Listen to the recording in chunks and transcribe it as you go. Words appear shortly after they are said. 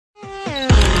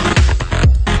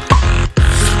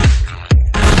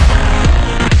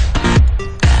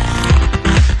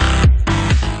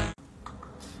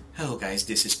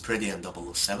this is Pretty and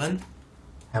 007.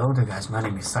 Hello there guys, my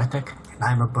name is Saitek and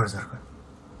I'm a berserker.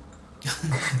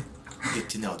 Good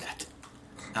to know that.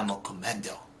 I'm a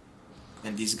commando.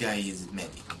 And this guy is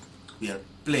medic. We are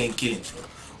playing Killing Floor.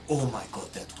 Oh my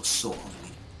god, that was so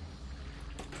ugly.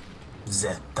 Z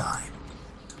time.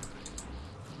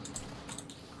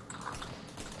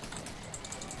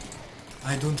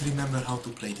 I don't remember how to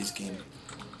play this game.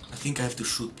 I think I have to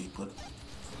shoot people.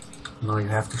 No, you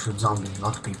have to shoot zombies,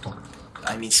 not people.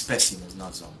 I mean specimens,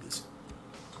 not zombies.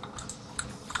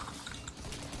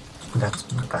 That's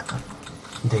better.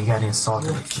 They get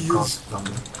insulted if you call kills.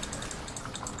 zombie.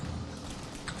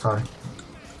 Sorry.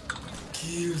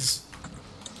 Kills.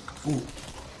 Oh.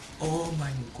 Oh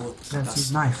my god. That's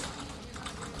his knife.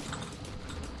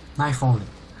 Knife only.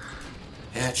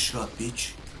 Headshot,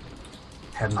 bitch.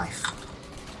 Head knife.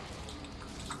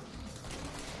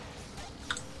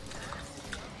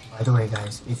 By the way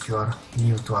guys, if you are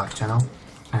new to our channel,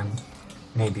 and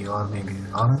maybe you are, maybe you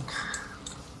aren't,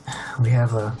 we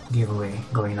have a giveaway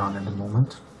going on at the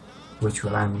moment, which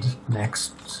will end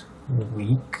next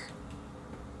week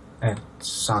at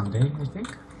Sunday, I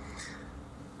think.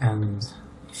 And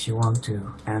if you want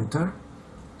to enter,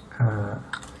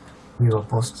 we will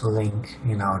post a link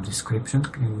in our description,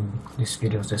 in this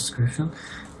video's description,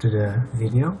 to the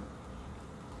video,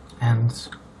 and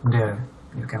there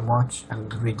you can watch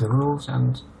and read the rules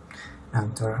and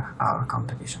enter our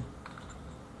competition,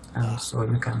 and so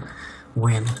you can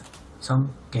win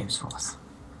some games from us.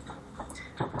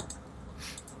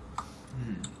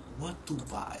 What to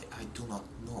buy? I do not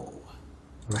know.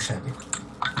 Machete.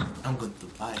 I'm going to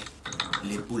buy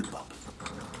Le Bullpup.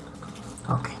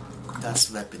 Okay, That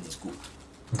weapon is good.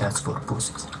 that's for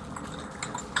pussies.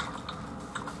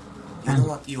 You know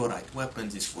what? You're right.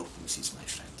 Weapons is for pussies, my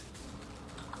friend.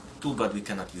 Too bad we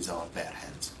cannot use our bare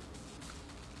hands.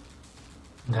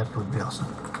 That would be awesome.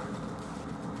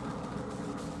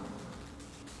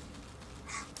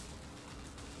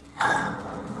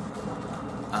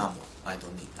 Ammo. I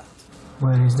don't need that.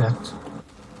 Where is that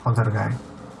other guy?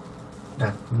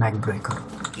 That neck breaker?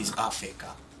 He's AFK.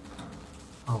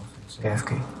 Oh, it's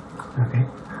AFK. Okay.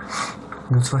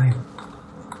 Good for him.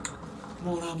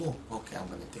 More ammo. Okay, I'm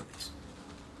gonna take this.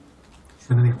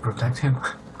 Should we protect him?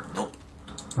 Nope.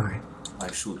 Okay.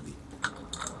 Why should we?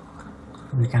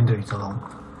 We can do it alone.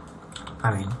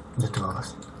 I mean, the two of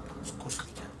us. Of course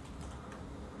we can.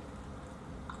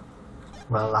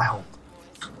 Well, I hope.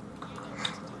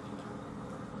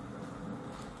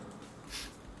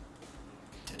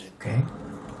 Okay.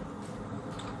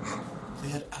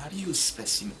 Where are you,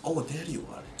 specimen? Oh, there you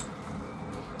are.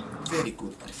 Very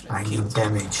good, my friend. I Kill need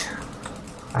damage.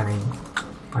 I mean,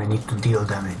 I need to deal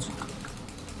damage.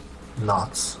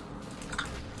 Lots.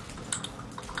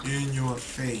 in your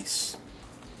face.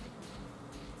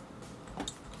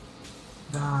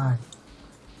 Die.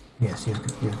 Yes, you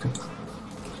too, you too.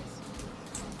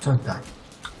 Just die.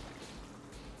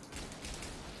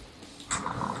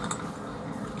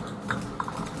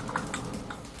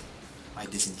 Why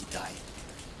doesn't he die?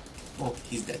 Oh,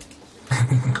 he's dead.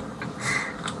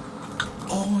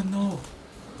 Oh no!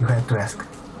 You had to ask.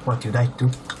 What, you died too?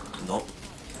 Nope.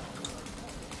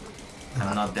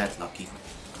 I'm not that lucky.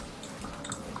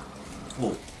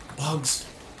 Oh, bugs!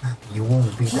 You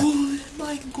won't be that. Oh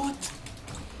my god!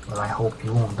 Well, I hope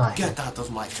you won't die. Get out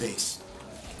of my face!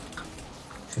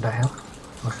 Should I help?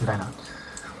 Or should I not?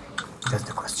 That's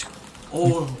the question.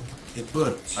 Oh, a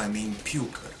bird. I mean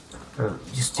puker.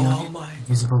 You still Oh need my.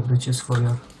 visible glitches for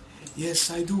your... Yes,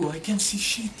 I do. I can see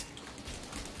shit.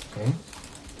 Okay.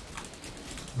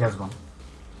 There's one.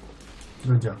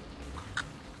 Good job.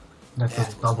 That was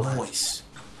That double. was noise.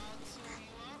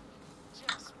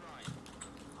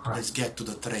 Alright. Let's get to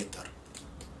the traitor.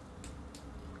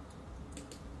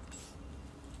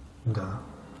 The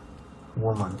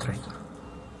woman traitor.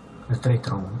 The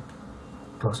traitor woman.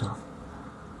 Close enough.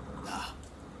 Ah,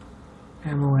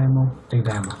 Ammo, ammo. Take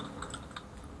the ammo.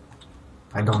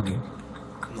 I don't need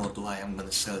it. nor do I. I'm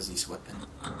gonna sell this weapon.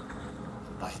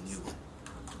 Buy a new one.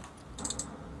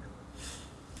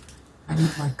 I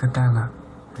need my katana.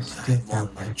 I I still want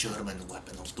can't my get it. German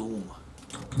weapon of doom.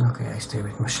 Okay, I stay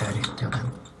with machete till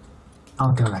then.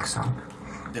 Until next time.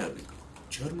 There we go.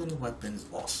 German weapons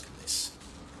awesomeness.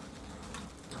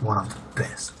 One of the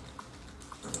best.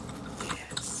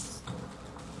 Yes.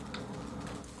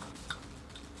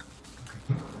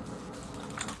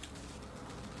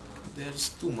 There's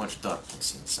too much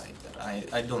darkness inside there.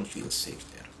 I don't feel safe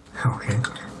there. Okay.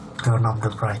 Turn up the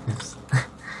brightness.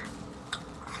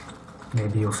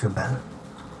 Maybe you'll feel better.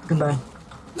 Goodbye.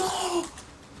 No!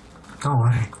 Don't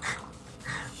worry.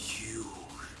 You.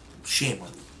 Shame on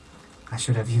you. I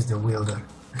should have used the wielder.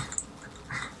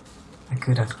 I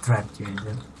could have trapped you in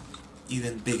there.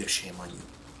 Even bigger shame on you.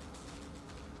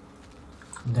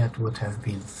 That would have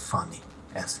been funny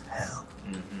as hell.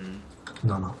 Mm-hmm.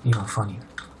 No, even funnier.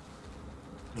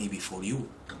 Maybe for you.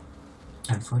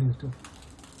 And for you too.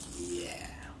 Yeah.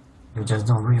 You just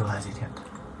don't realize it yet.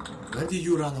 Where did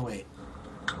you run away?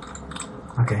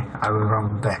 Okay, I will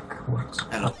run backwards.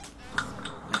 Hello.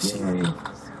 I see. Yay.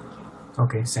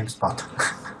 Okay, same spot.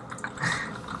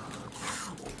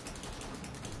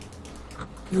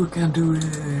 You can do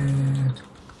it!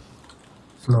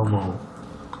 Slow-mo.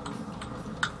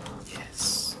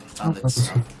 Yes, I found it. What is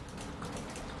it?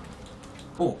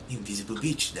 Oh, invisible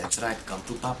beach. That's right. Come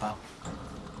to Papa.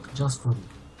 Just for you.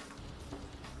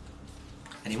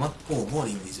 Anyone? Oh, more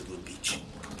invisible beach.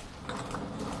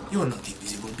 You're not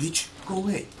invisible beach. Go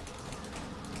away.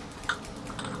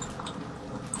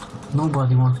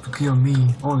 Nobody wants to kill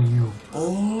me, only you.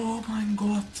 Oh my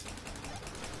god.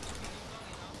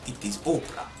 It is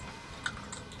Oprah.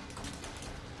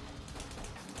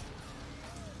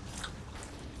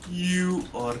 You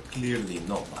are clearly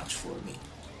not much for me.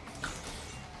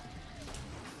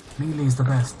 Melee is the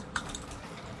best.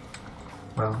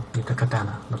 Well, with a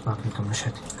katana, but not with a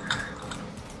machete.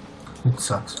 It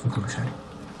sucks with a machete.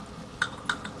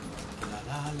 La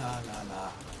la la la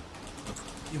la.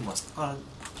 You must all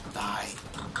die.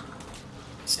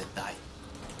 I said die.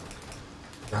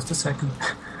 Just a second.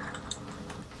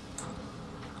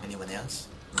 Anyone else?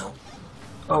 No?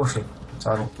 Oh shit,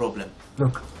 sorry. No problem.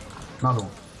 Look, another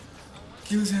one.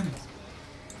 Kill them.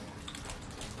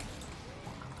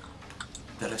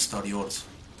 The rest are yours.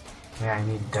 Yeah, I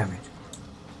need damage.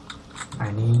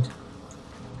 I need...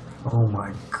 Oh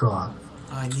my god.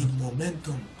 I need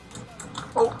momentum.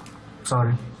 Oh,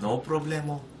 sorry. No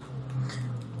problemo.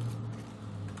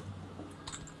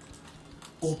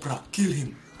 Oprah, kill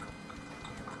him.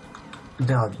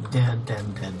 Dead.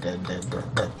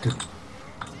 Too.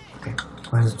 Okay,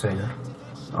 where's the trader?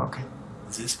 Okay,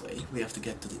 This way, we have to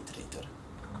get to the traitor.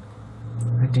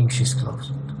 I think she's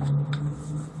close.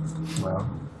 Well,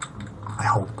 I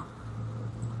hope.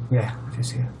 Yeah,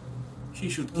 she's here. She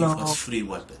should give No. us free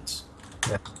weapons.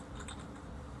 Yeah.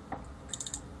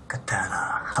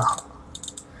 Katana. Ha.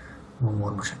 One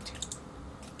more machete.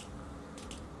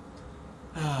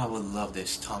 Ah, I would love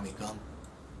this Tommy gun.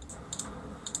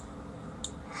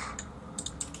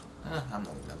 I'm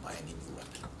not gonna buy any new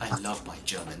weapon. I love my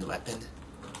German weapon.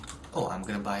 Oh, I'm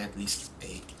gonna buy at least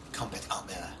a combat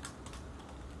armor.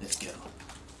 Let's go.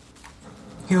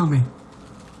 Heal me.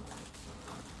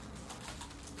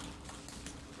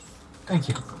 Thank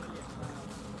you.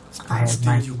 I had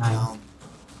Still you 99. clown.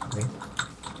 Wait.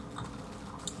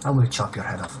 I will chop your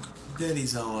head off. There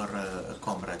is our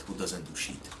comrade who doesn't do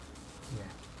shit.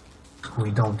 Yeah.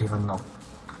 We don't even know.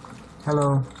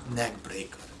 Hello. Neck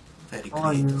breaker. Very How are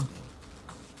creative you? name.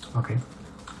 Okay.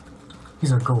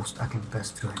 He's a ghost. I can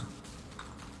pass through him.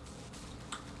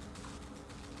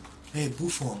 Hey,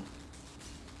 Buffon.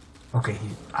 Okay,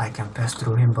 I can pass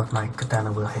through him, but my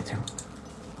katana will hit him.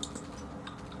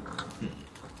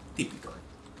 Typical.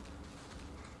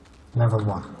 Level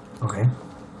 1. Okay.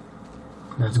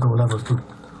 Let's go level 2.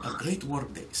 A great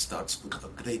workday starts with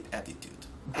a great attitude.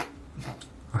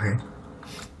 Okay.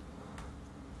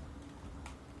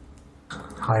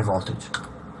 High voltage.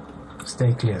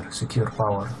 Stay clear. Secure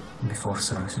power before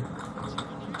servicing.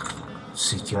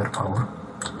 Secure power.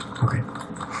 Okay.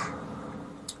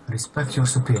 Respect your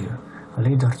superior. A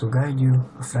leader to guide you,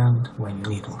 a friend when you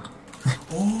need one.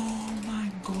 Oh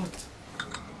my god.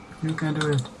 You can do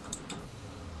it.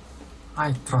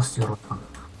 I trust your weapon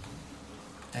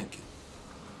Thank you.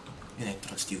 And I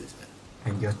trust you as well.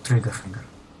 and your trigger finger.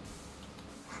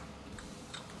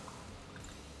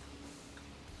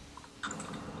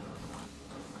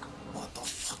 What the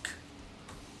fuck?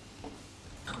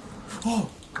 Oh!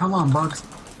 Come on, bugs.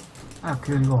 I'll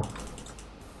kill you all.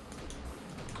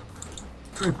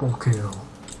 Triple kill.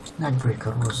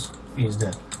 Neckbreaker is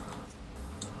dead.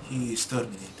 He is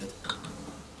terminated.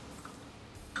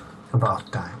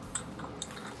 About time.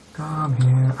 Come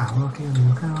here, I will kill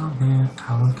you. Come here,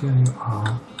 I will kill you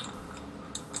all.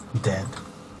 Dead.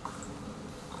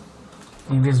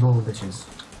 Invisible bitches.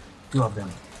 2 of them.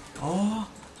 Oh!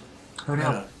 Hurry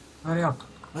up. Hurry up.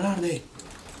 Where are they?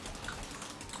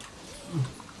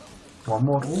 One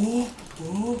more. Oh!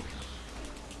 Oh!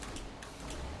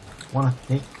 Wanna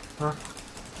take her?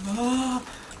 Ah!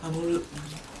 I'm all...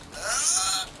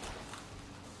 Ah!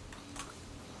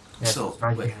 Yes, So,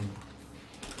 right wait. behind you.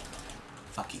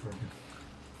 Fuck you.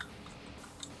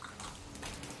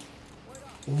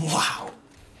 Wow!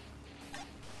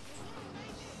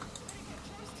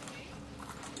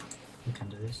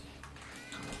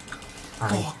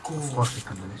 Of course we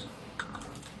can do this.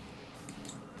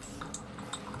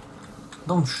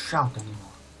 Don't shout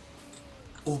anymore.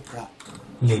 Oprah,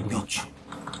 Lady bitch.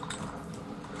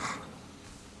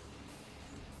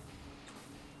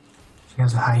 She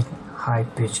has a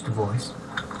high-pitched voice.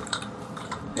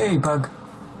 Hey, bug.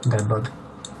 Dead bug.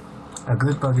 A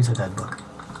good bug is a dead bug.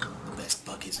 The best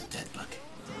bug is a dead bug.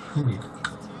 Indeed.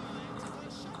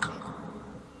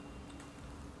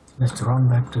 Let's run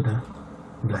back to the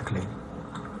black lady.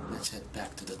 Let's head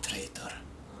back to the traitor.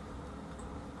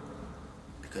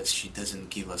 Because she doesn't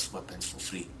give us weapons for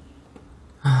free.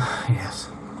 Yes.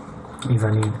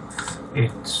 Even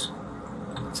if it's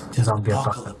a zombie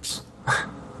apocalypse.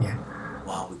 Yeah.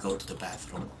 Wow, we go to the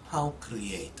bathroom. How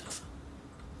creative.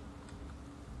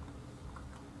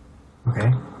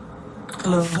 Okay.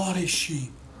 Hello. What is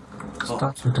she? Oh,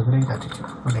 Starts with a great attitude.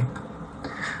 Okay.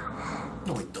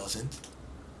 no it doesn't.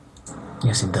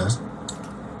 Yes, it does.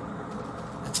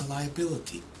 It's a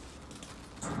liability.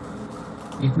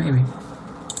 It may be.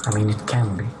 I mean, it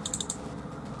can be.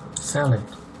 Sell it.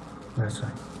 That's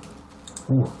right.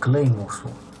 Ooh, a claymore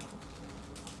sword.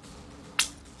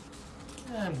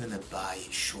 I'm gonna buy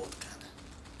a shotgun.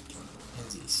 And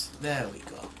this. There we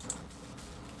go.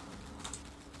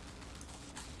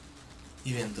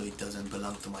 Even though it doesn't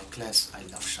belong to my class, I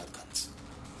love shotguns.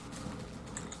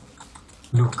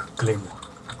 Look, claymore.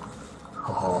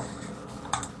 Oh,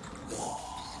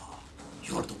 Whoa.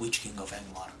 You're the Witch King of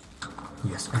Angmar.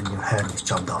 yes, and your head is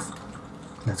chopped off.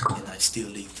 Let's go. And I still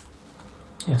live.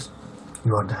 Yes,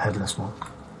 you are the headless one.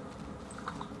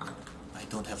 I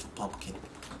don't have a pumpkin.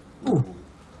 Ooh,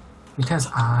 it has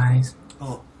eyes.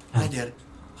 Oh, hi there.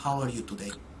 How are you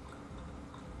today?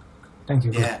 Thank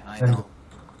you. Yeah, I Very know. good.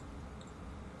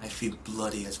 I feel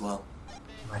bloody as well.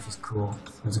 Life is cruel.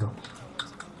 Let's go.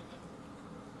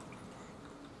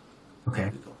 Okay,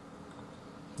 There we go.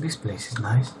 this place is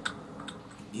nice.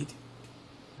 Indeed.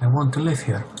 I want to live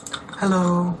here.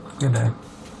 Hello, you're dead.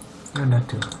 You're dead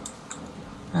too.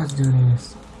 Let's do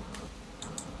this.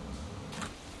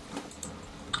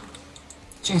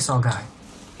 Chainsaw guy.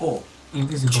 Oh,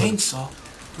 Invisible. chainsaw.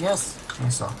 Yes,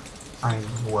 chainsaw. I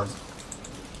was.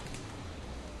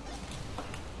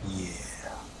 Yeah.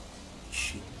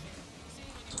 Shit.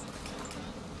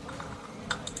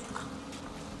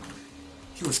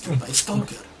 He was killed by a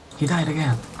stalker. He died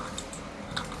again.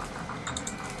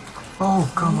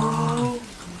 Oh, come on.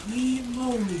 Holy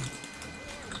moly.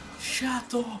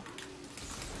 Shut up.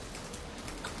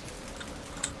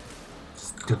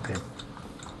 Stupid.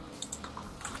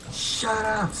 Shut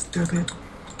up, stupid.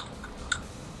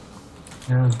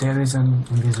 There is an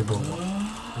invisible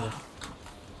one.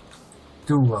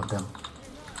 Two of them.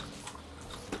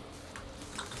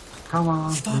 Come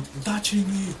on. Stop touching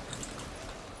me.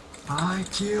 I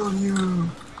kill you.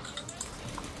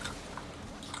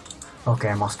 Okay,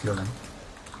 I must kill them.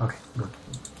 Okay, good.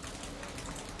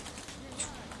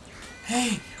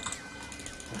 Hey.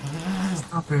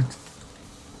 Stop it.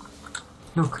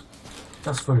 Look,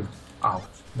 that's for you. Ouch,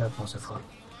 that was a fall.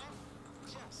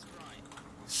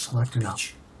 Son Where of to a now?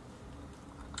 bitch.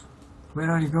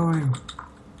 Where are you going?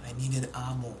 I needed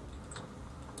ammo.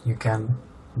 You can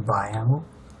buy ammo.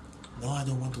 No, I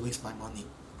don't want to waste my money.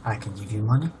 I can give you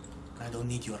money. I don't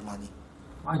need your money.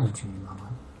 Why don't you need my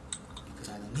money? Because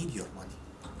I don't need your money.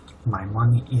 My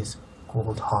money is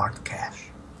cold hard cash.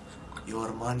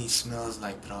 Your money smells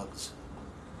like drugs.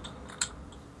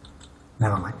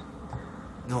 Never mind.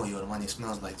 No, your money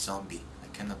smells like zombie. I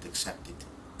cannot accept it.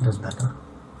 That's better.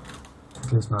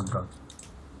 At least not drugs.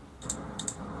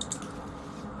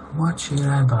 What should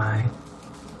I buy?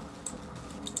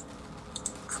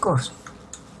 Of course.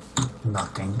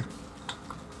 Nothing.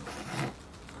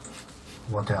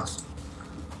 What else?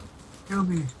 Kill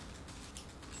me.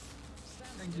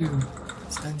 Thank you.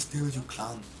 Stand still, you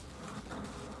clown.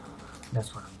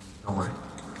 That's what I'm doing. Don't worry.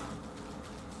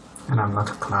 And I'm not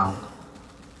a clown.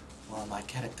 Well, my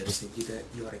character said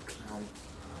you are a clown.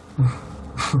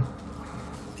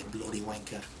 A bloody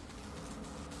wanker.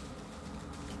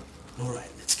 Alright,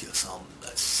 let's kill some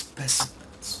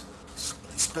specimens.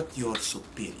 Respect your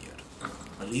superior.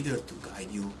 A leader to guide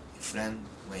you, a friend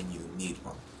when you need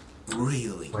one.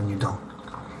 Really? When you don't.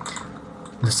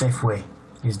 The safe way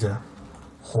is the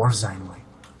Horzine way.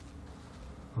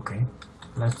 Okay?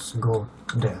 Let's go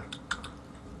there.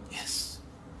 Yes.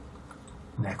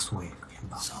 Next wave.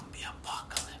 Zombie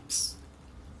apocalypse.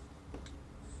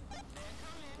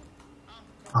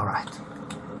 Alright.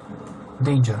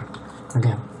 Danger.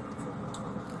 Again.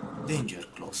 Danger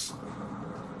close.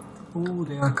 Ooh,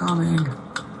 they are coming.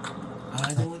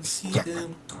 I don't see Yeah.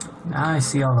 them. I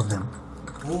see all of them.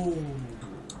 Oh.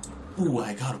 Ooh,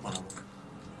 I got one of them.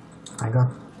 I got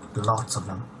lots of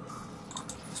them.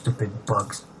 Stupid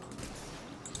bugs.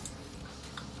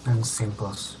 And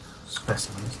simple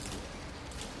specimens.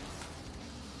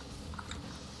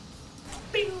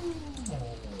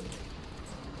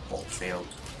 All failed.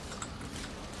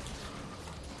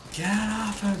 Get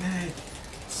off of it,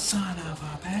 son of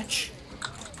a bitch!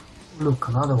 Look,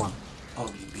 another one.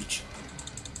 Ugly bitch.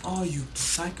 Oh, you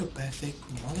psychopathic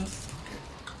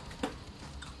motherfucker.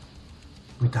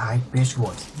 With a high-pitched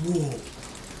voice. Whoa.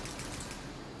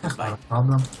 That's Bye. not a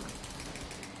problem.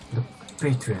 The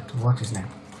Patriot, what is name?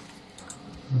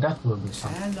 That will be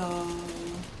some Hello.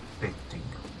 big thing.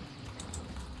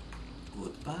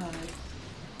 Goodbye.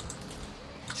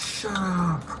 Shut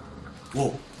up!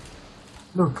 Whoa.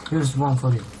 Look, here's one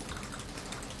for you.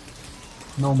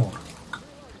 No more.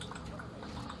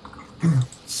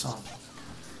 Son.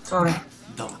 Sorry.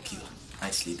 Double kill.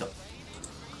 Nicely done.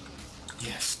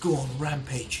 Yes, go on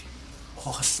rampage.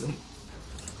 Awesome.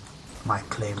 My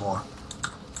claymore.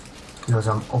 Kills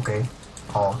them, okay.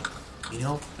 Oh, You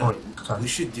know, Oh, sorry. we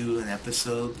should do an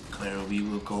episode where we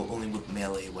will go only with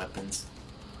melee weapons.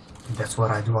 that's what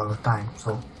I do all the time,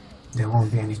 so there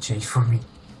won't be any change for me.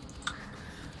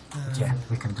 But yeah,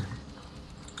 we can do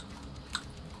it.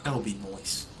 That would be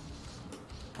nice.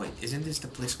 Wait, isn't this the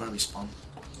place where we spawn?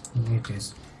 It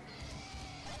is.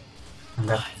 And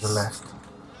that's the Nice. last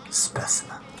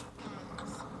specimen.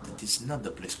 That is not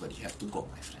the place where you have to go,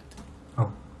 my friend.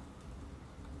 Oh.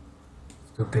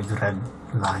 Stupid red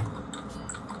line.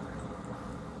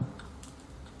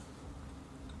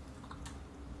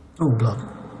 Oh, blood.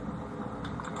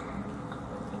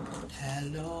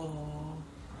 Hello.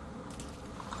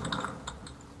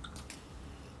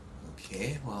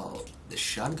 Okay, well, the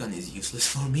shotgun is useless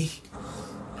for me.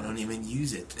 I don't even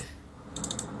use it.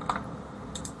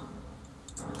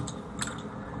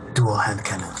 Dual hand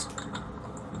cannons.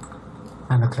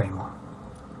 And a claymore.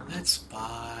 Let's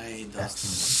buy the That's me.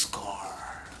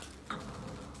 scar.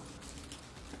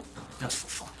 Just for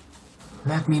fun.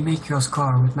 Let me make your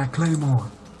scar with my claymore.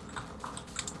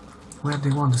 Where do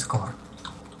you want the scar?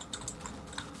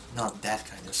 Not that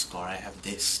kind of scar, I have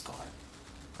this scar.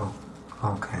 Oh,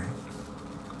 okay.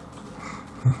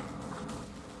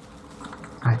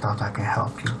 I thought I can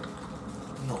help you.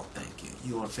 No, thank you.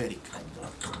 You are very kind,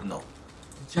 but no.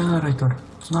 Generator,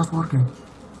 it's not working.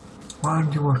 Why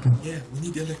aren't you working? Yeah, we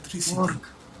need electricity. Work.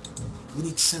 We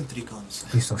need sentry guns.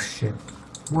 Piece of shit.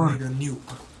 We Work. need a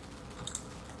nuke.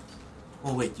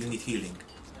 Oh wait, you need healing.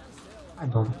 I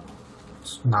don't.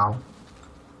 Now.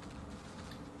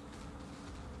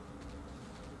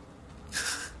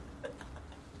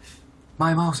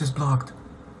 My mouse is blocked.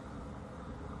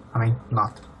 I mean,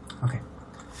 not. Okay,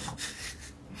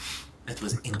 That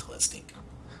was interesting.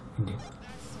 indeed.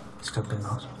 Stupid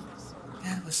mouse.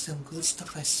 That was some good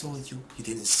stuff I sold you. You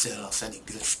didn't sell us any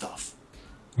good stuff.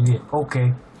 Indeed.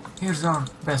 Okay, here's our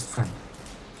best friend.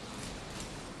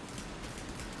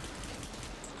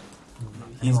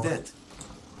 He's No. dead.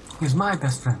 He's my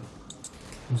best friend.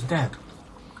 He's dead.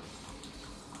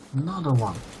 Another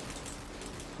one.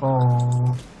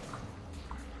 Oh.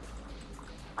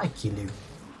 I kill you.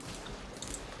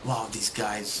 Wow, these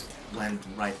guys went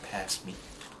right past me.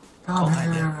 Come Oh, hi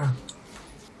there. here.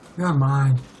 You're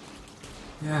mine.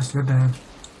 Yes, you're dead.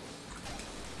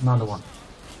 Another one.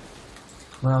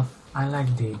 Well, I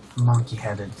like the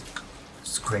monkey-headed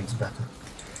scrapes better.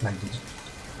 Like these.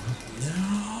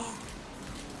 No!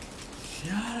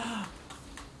 Shut up!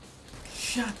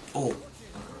 Shut Oh!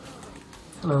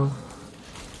 Hello.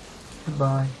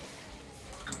 Goodbye.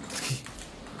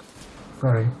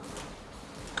 Sorry.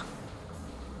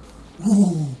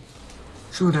 Ooh!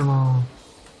 Shoot them all.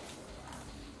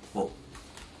 Whoa.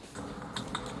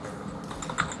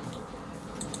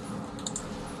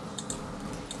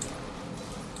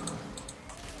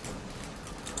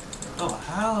 Oh,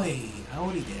 howdy!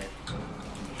 Howdy there.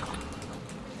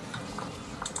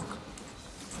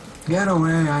 Get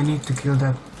away, I need to kill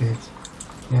that bitch.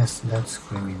 Yes, that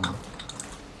screaming one.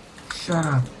 Shut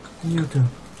up, you two.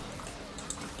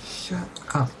 Shut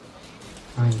up.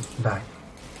 I mean, die.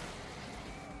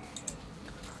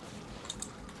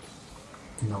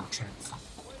 No chance.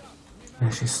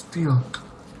 And she still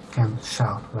can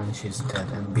shout when she's dead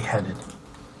and beheaded.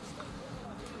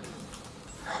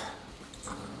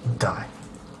 Die.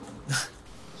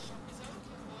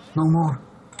 No more.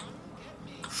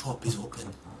 Shop is open.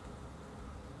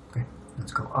 Okay,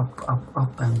 let's go up, up,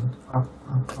 up, and up,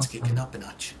 up, Let's up. kick it up a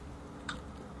notch.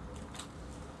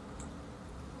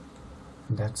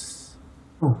 That's...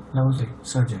 Oh, level 3,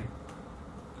 surgery.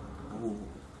 Ooh.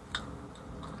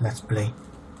 Let's play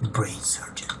brain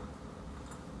surgeon.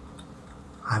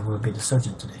 I will be the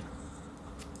surgeon today.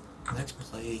 Let's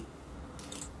play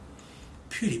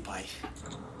PewDiePie.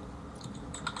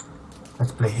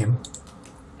 Let's play him.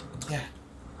 Yeah,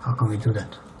 How can we do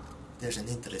that? there's an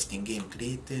interesting game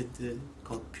created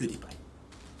called PewDiePie.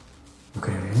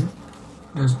 Okay.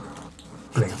 Just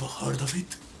play. Never heard of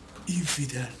it?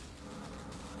 Infidel.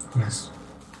 Yes.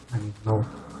 No.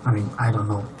 I don't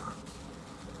know.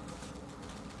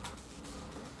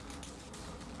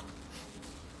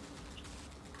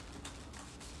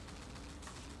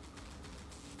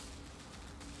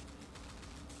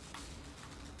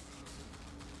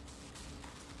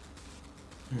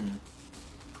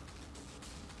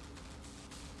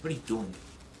 What are you doing?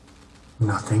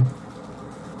 Nothing.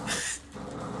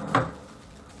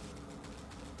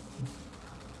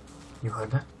 You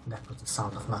heard that? That was the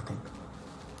sound of nothing.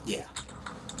 Yeah.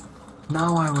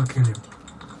 Now I will kill him.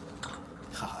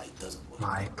 Haha, it doesn't work.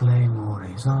 My claymore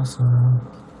is awesome.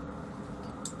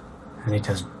 And it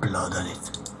has blood on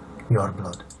it. Your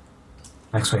blood.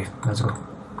 Next wave, let's go.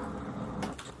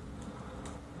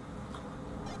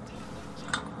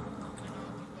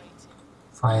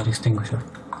 Fire extinguisher.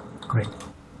 Great.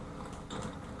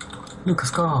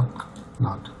 Lucas, go!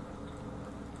 Not.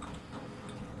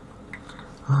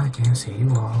 I can see you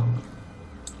all.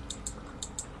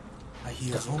 I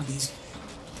hear zombies.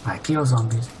 I kill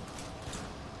zombies.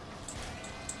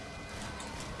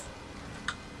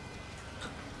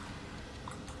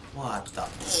 What the?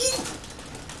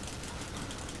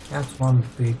 That's one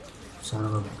big son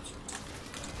of a bitch.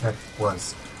 That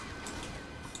was.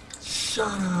 Shut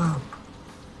up!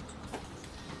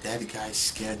 That guy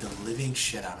scared the living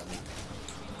shit out of me.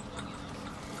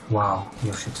 Wow,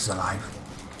 your shit is alive.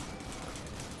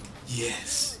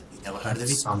 Yes. You never heard of it?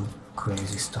 Some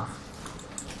crazy stuff.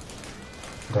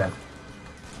 Dead.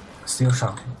 Still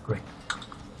shouting. Great.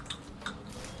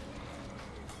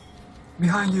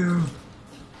 Behind you!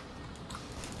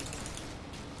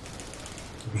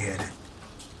 Weird.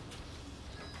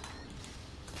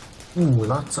 Ooh,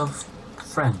 lots of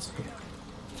friends here.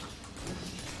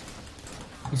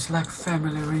 It's like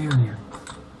family reunion.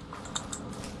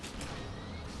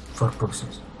 For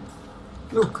process.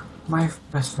 Look, my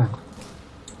best friend.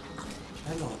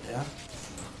 Hello there.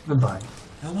 Goodbye.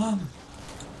 Come on.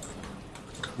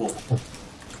 Whoa. Oh.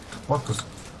 What was...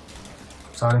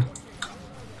 Sorry.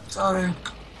 Sorry.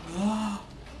 Ah.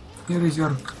 Here is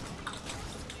your...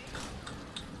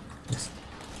 Yes.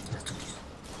 Let's do this.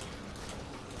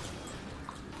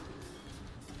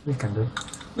 We can do it.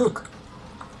 Look!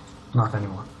 Not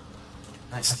anymore.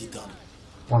 Nicely done.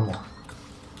 One more.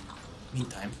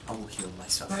 Meantime, I will heal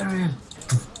myself. There he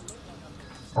is.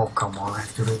 Oh, come on, I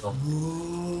have to reload.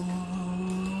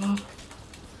 Whoa.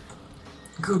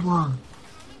 Good one.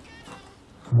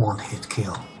 One hit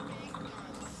kill.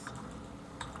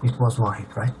 It was one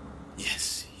hit, right?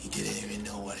 Yes, he didn't even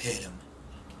know what hit him.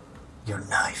 Your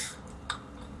knife.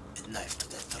 A knife to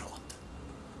the throat.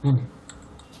 Mm.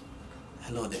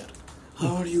 Hello there.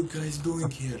 How are you guys doing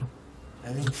here?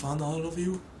 Having fun, all of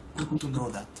you? Good to know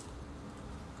that.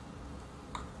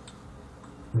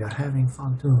 We are having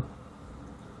fun too.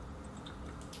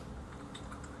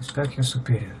 Respect your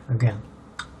superior, again.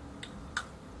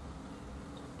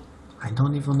 I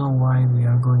don't even know why we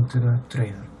are going to the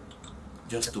trader.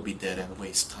 Just to be there and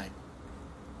waste time.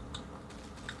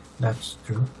 That's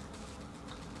true,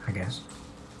 I guess.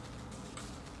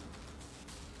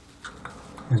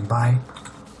 And buy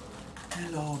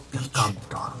Hello, the bitch.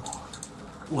 gunpowder mod.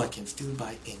 Oh, I can still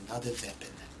buy another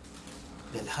weapon.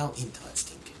 Well, how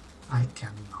interesting. I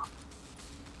cannot.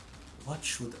 What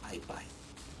should I buy?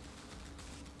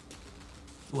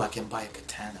 Oh, I can buy a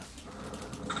katana.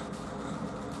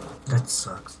 That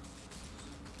sucks.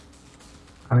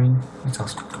 I mean, it's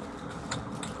awesome.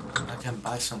 I can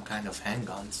buy some kind of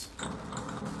handguns.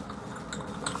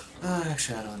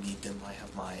 Actually, I don't need them. I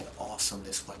have my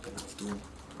awesomeness weapon of doom.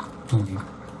 Indeed.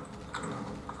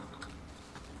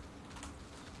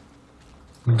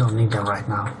 You don't need them right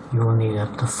now. You will need it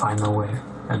at the final wave,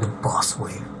 at the boss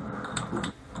wave.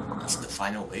 It's the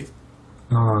final wave?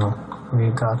 No. We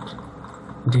got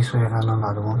this wave and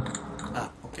another one. Ah,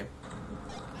 okay.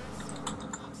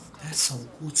 That's some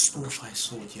good stuff I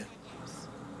saw here.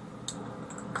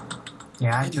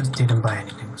 Yeah, I just didn't buy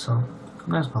anything, so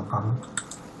that's no problem.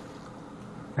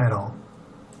 At all.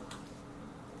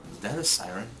 Is that a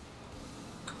siren?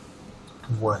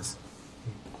 It was.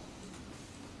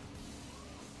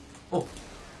 Oh.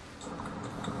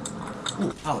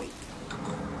 Oh, howdy.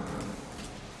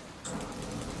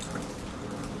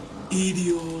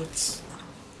 Idiots.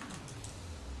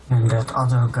 And that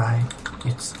other guy,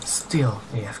 it's still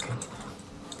AFK.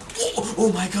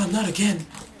 Oh my god, not again.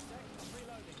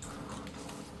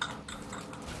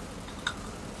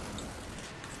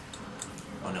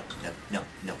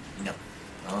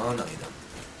 Oh no, you don't.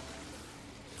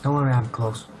 Don't worry, I'm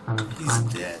close. I'm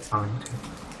dead. trying to.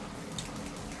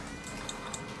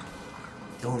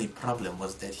 The only problem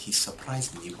was that he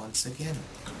surprised me once again.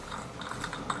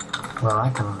 Well,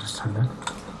 I can understand that.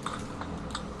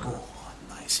 Oh,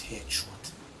 nice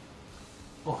headshot.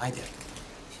 Oh, hi there.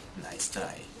 Nice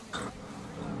try.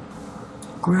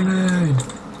 Grenade!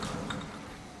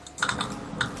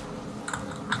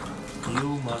 You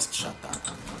must shut up.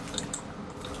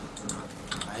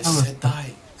 I said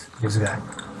die. This guy.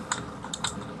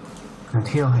 And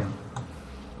heal him.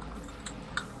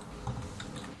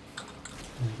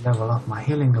 And level up my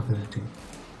healing ability.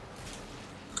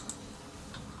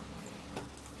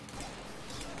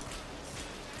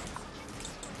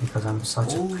 Because I'm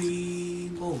such Holy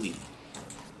moly.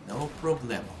 No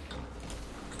problemo.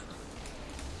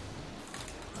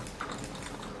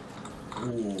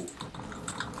 Ooh,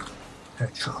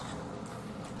 headshot.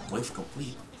 wave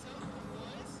complete.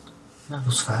 That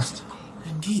was fast.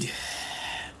 Indeed.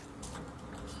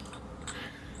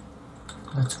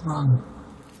 Let's run.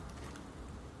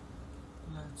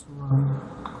 Let's run.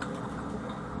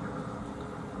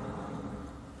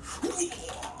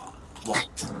 What?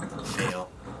 Fail.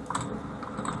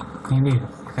 Indeed.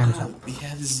 Hands Oh, up. we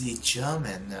have the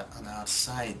German on our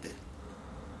side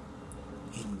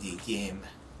in the game.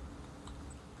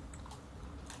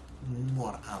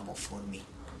 More ammo for me.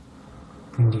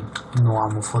 Indeed. No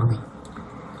ammo for me.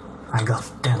 I got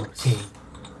 10k.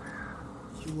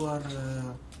 You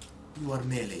are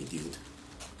melee, dude.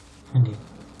 Indeed.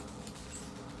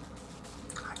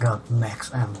 I got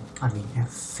max ammo. I mean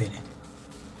infinite.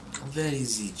 Where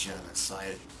is the German?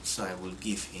 So I will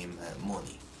give him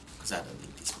money, because I don't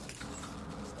need this money.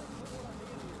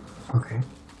 Okay.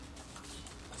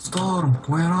 Storm,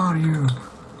 where are you?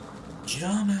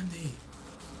 Germany!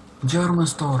 German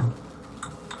Storm.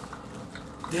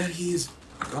 There he is!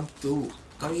 Come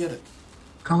here!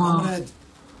 Come on. Comrade!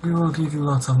 We will give you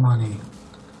lots of money.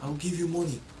 I'll give you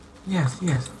money. Yes,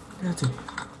 that's it.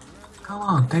 Come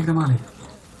on, take the money.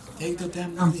 Take the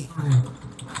damn Come money. on.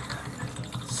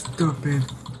 Stupid.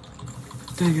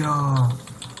 Take it all.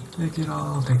 Take it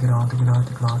all. Take it all. Take it all.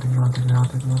 Take it all. Take it all. Take it all.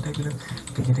 Take it all. Take it all.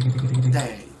 Take it. Take it. Take it. Take it.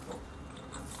 There you go.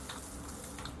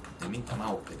 In the meantime,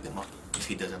 I'll pick them up if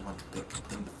he doesn't want to pick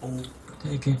them. Oh,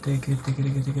 Take it. Take it. Take it.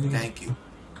 Take it. Take it. thank you.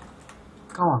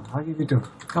 Come on, I'll give you two.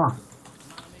 Come on.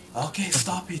 Okay,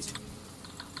 stop it.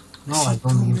 No, See I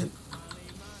don't two need men- it.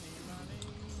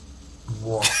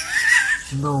 Whoa.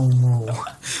 No more.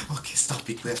 Okay, stop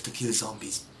it. We have to kill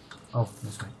zombies. Oh,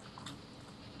 that's right.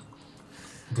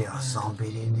 There are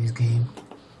zombies in this game.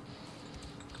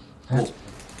 That's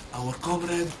Oh, our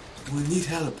comrade will need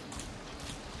help.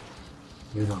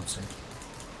 You don't say.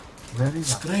 Where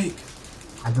is that? Scrake.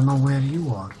 I don't know where you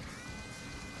are.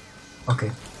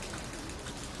 Okay.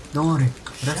 Don't worry.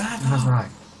 That's up. right.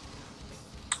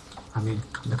 I mean,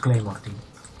 the Claymore team.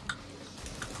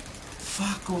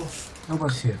 Fuck off.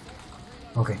 Nobody's here.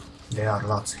 Okay, there are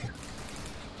lots here.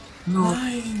 No.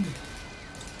 Mine.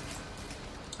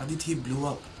 How did he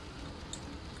blow up?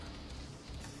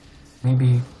 Maybe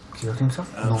he killed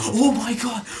himself? No. Oh my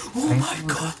god. Oh Thank my you.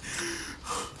 god.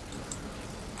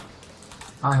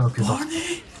 I hope you don't.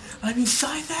 Barney. I mean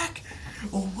Cythac.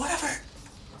 Or whatever.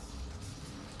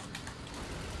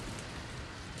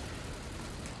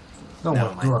 Don't Never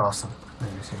worry, mind. you are awesome.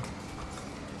 Let me see.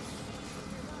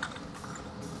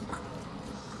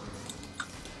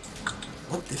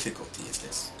 What difficulty is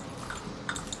this?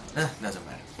 Doesn't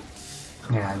matter.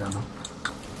 Yeah, I don't know.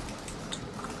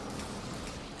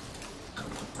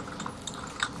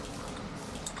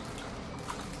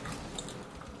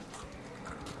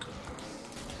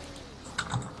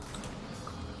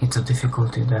 It's a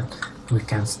difficulty that we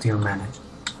can still manage.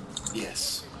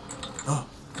 Yes.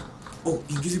 Oh,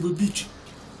 invisible beach.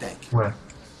 Thank you. Where?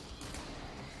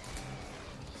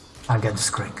 I'll get the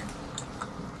Scrake.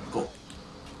 Go.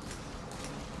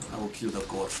 I will kill the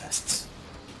gore fests.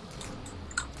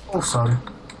 Oh, sorry.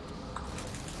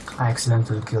 I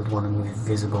accidentally killed one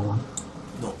invisible one.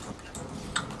 No problem.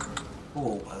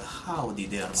 Oh, well, howdy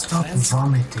there, my Stop friends.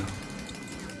 vomiting.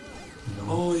 No.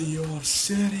 Oh, you're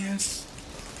serious?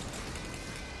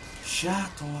 Shut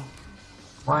up.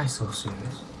 Why so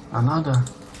serious? Another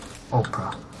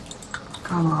Oprah.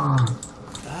 Come on.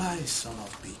 Die, son of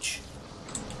a bitch.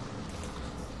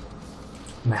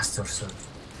 Master Surgeon.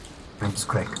 And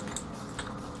Scrake.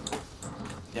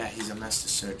 Yeah, he's a master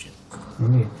surgeon.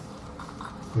 Indeed.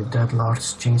 With that large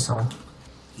chainsaw.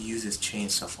 He uses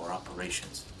chainsaw for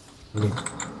operations. Indeed.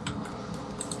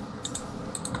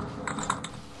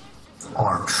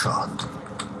 Arm shot.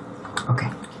 Okay.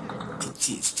 It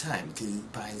is time to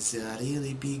buy the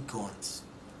really big guns.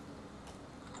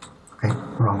 Okay,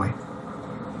 wrong way.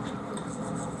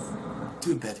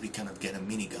 Too bad we cannot get a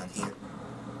minigun here.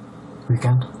 We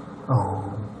can't?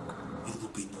 Oh, It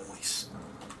would be noise.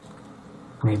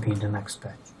 maybe in the next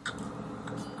patch.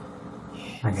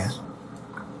 I guess.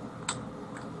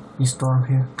 Is Storm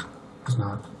here? He's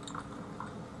not.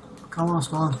 Come on,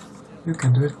 Storm. You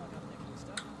can do it.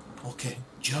 Okay,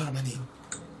 Germany.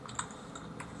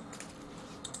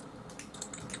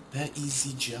 Very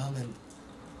easy German.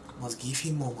 Must give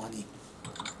him more money.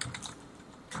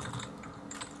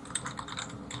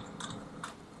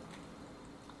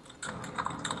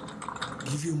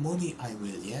 Give you money, I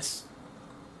will, yes?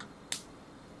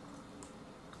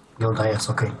 You'll die, yes,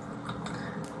 okay.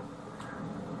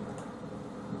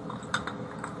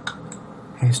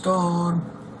 Hey, Storm!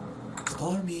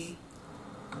 Stormy,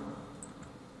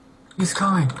 He's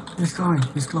coming! He's coming!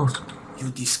 He's close! you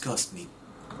disgust me.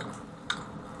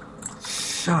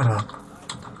 Shut up!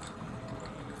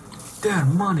 There,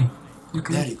 money! You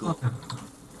can There you go. them.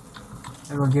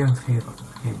 I will give him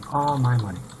all my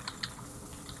money.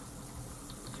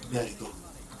 There you go.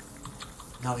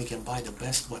 Now he can buy the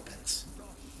best weapons.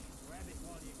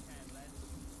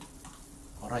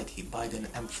 Alright, he bought an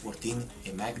M14,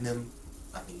 a Magnum,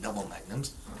 double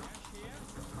Magnums.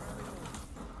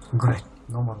 Great,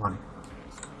 no more money.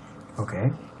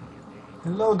 Okay.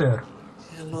 Hello there.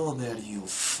 Hello there, you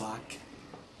fuck.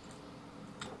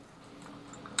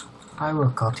 I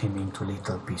will cut him into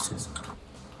little pieces.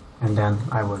 And then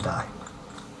I will die.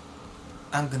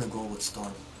 I'm gonna go with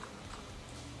Storm.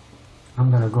 I'm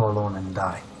gonna go alone and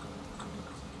die.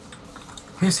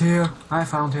 He's here. I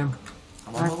found him.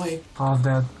 I'm on my way. Half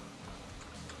dead.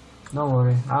 Don't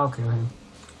worry, I'll kill him.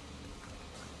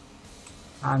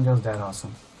 I'm just that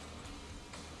awesome.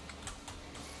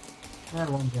 There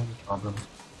won't be any problem.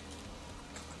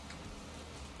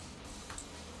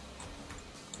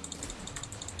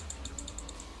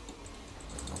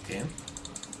 Okay.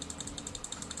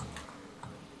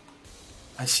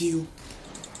 I see you.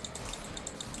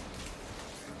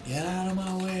 Get out of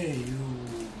my way, you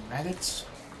maggots.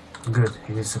 Good,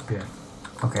 he disappeared.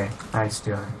 Okay, I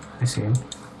see him.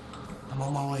 I'm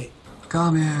on my way.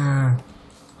 Come here!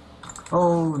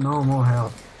 Oh, no more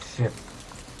help. Shit.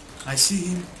 I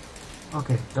see him.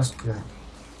 Okay, just kill him.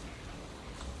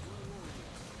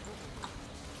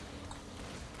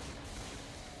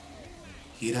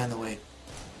 He ran away.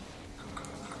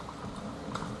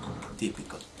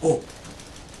 Typical. Oh!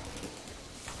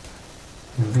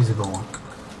 Invisible one.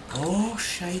 Oh,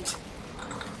 shite.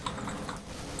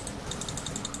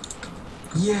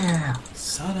 Yeah!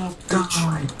 Son of a bitch.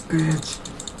 Die, bitch!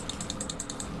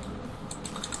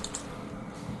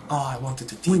 Oh, I wanted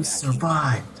to We teabag him.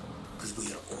 survived! Because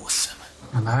we are awesome.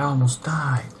 And I almost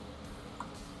died.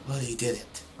 But he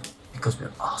didn't. Because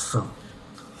we're awesome.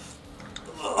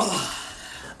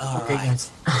 Alright. Okay,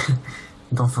 guys.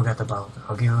 Don't forget about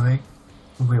our giveaway.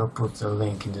 We'll put the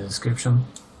link in the description.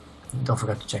 Don't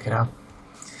forget to check it out.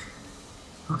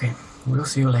 Okay, we'll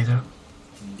see you later.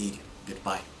 Indeed.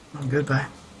 Goodbye. Goodbye.